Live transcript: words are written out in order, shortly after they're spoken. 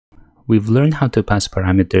We've learned how to pass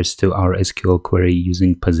parameters to our SQL query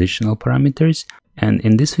using positional parameters. And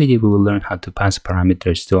in this video, we will learn how to pass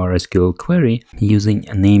parameters to our SQL query using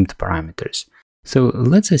named parameters. So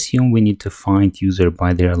let's assume we need to find user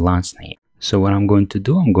by their last name. So what I'm going to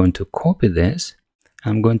do, I'm going to copy this.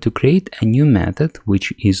 I'm going to create a new method,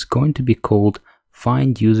 which is going to be called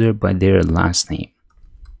find user by their last name.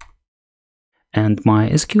 And my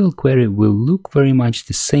SQL query will look very much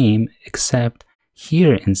the same, except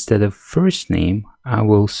here, instead of first name, I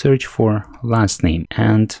will search for last name.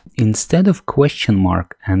 And instead of question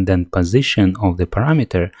mark and then position of the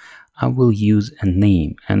parameter, I will use a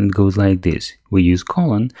name. And it goes like this. We use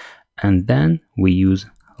colon, and then we use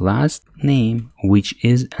last name, which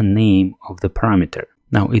is a name of the parameter.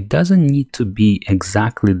 Now, it doesn't need to be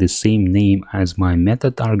exactly the same name as my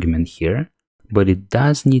method argument here, but it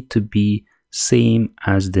does need to be same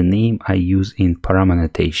as the name I use in param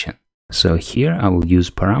annotation. So here I will use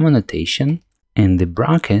param annotation. In the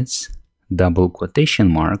brackets, double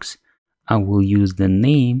quotation marks, I will use the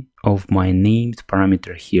name of my named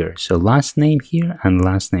parameter here. So last name here and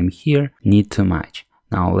last name here need to match.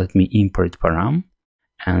 Now let me import param,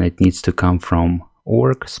 and it needs to come from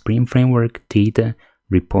org, Spring Framework, data,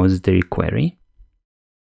 repository query.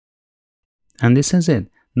 And this is it.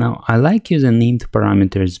 Now, I like using named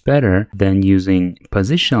parameters better than using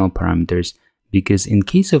positional parameters, because in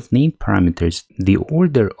case of named parameters, the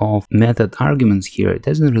order of method arguments here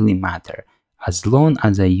doesn't really matter as long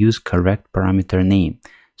as I use correct parameter name.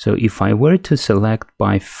 So if I were to select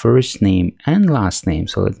by first name and last name,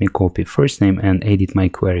 so let me copy first name and edit my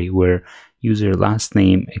query where user last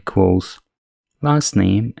name equals last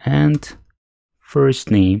name and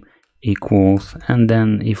first name equals, and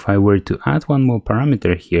then if I were to add one more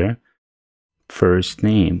parameter here, first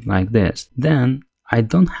name, like this, then I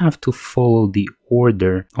don't have to follow the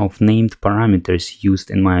order of named parameters used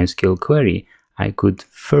in my SQL query. I could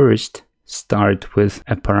first start with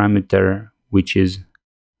a parameter which is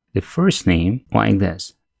the first name, like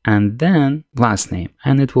this, and then last name,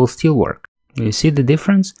 and it will still work. You see the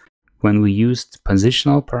difference? When we used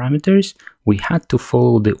positional parameters, we had to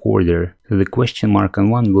follow the order. So the question mark on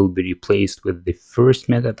 1 will be replaced with the first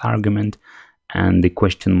method argument, and the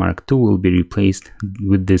question mark 2 will be replaced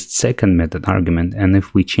with this second method argument. And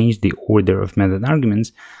if we change the order of method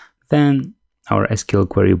arguments, then our SQL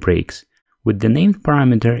query breaks. With the named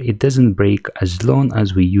parameter, it doesn't break as long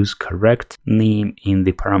as we use correct name in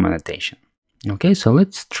the param annotation. Okay, so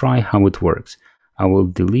let's try how it works. I will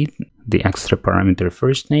delete the extra parameter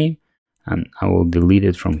first name, and I will delete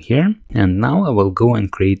it from here. And now I will go and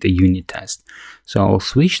create a unit test. So I'll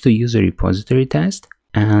switch to user repository test,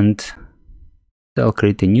 and I'll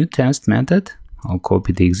create a new test method. I'll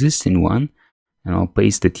copy the existing one and I'll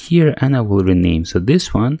paste it here, and I will rename. So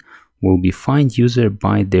this one will be find user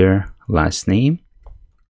by their last name.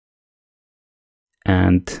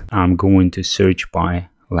 And I'm going to search by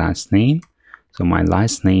last name. So my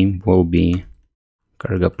last name will be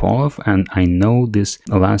Kargapolov, and I know this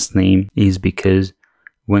last name is because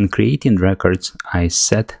when creating records, I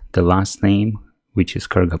set the last name, which is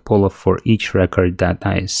Kargapolov, for each record that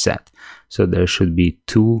I set. So there should be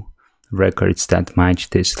 2 records that match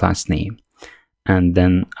this last name. And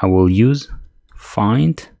then I will use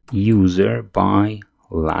find user by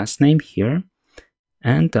last name here,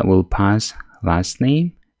 and I will pass last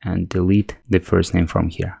name and delete the first name from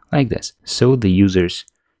here, like this. So the users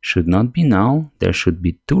should not be null. There should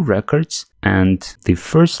be 2 records, and the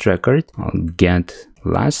first record, I'll get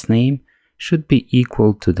last name, should be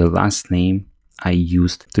equal to the last name I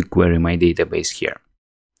used to query my database here.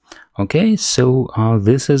 Okay, so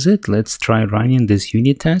this is it. Let's try running this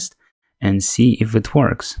unit test and see if it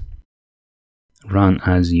works. Run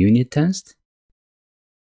as unit test,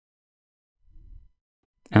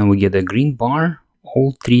 and we get a green bar.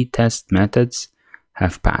 All 3 test methods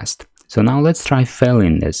have passed. So now let's try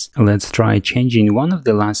failing this. Let's try changing one of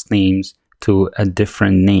the last names to a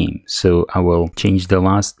different name. So I will change the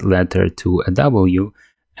last letter to a W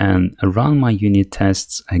and run my unit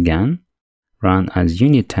tests again. Run as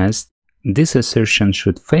unit test. This assertion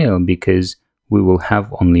should fail because we will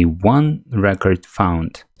have only 1 record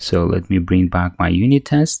found. So let me bring back my unit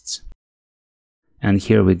tests. And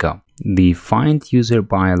here we go. The find user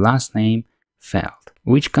by last name failed,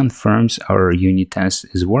 which confirms our unit test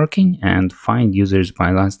is working and find users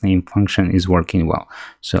by last name function is working well.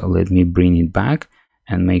 So let me bring it back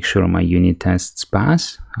and make sure my unit tests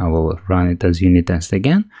pass. I will run it as unit test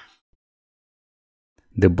again.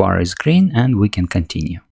 The bar is green and we can continue.